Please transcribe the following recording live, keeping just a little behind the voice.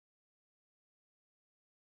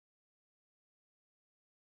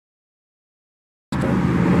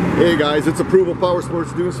Hey guys, it's Approval Power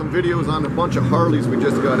Sports doing some videos on a bunch of Harleys we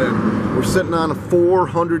just got in. We're sitting on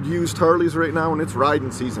 400 used Harleys right now and it's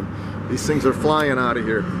riding season. These things are flying out of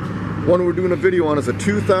here. One we're doing a video on is a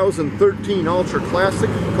 2013 Ultra Classic.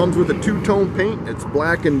 Comes with a two-tone paint. It's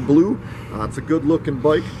black and blue. It's a good looking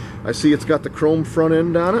bike. I see it's got the chrome front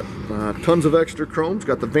end on it. Tons of extra chrome. It's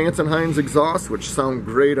got the Vance & Hines exhaust, which sound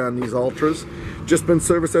great on these Ultras. Just been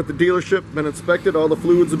serviced at the dealership, been inspected, all the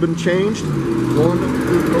fluids have been changed. One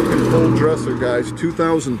good looking full dresser, guys,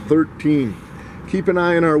 2013. Keep an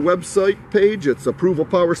eye on our website page. It's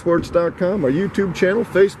approvalpowersports.com, our YouTube channel,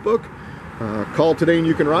 Facebook. Call today and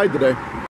you can ride today.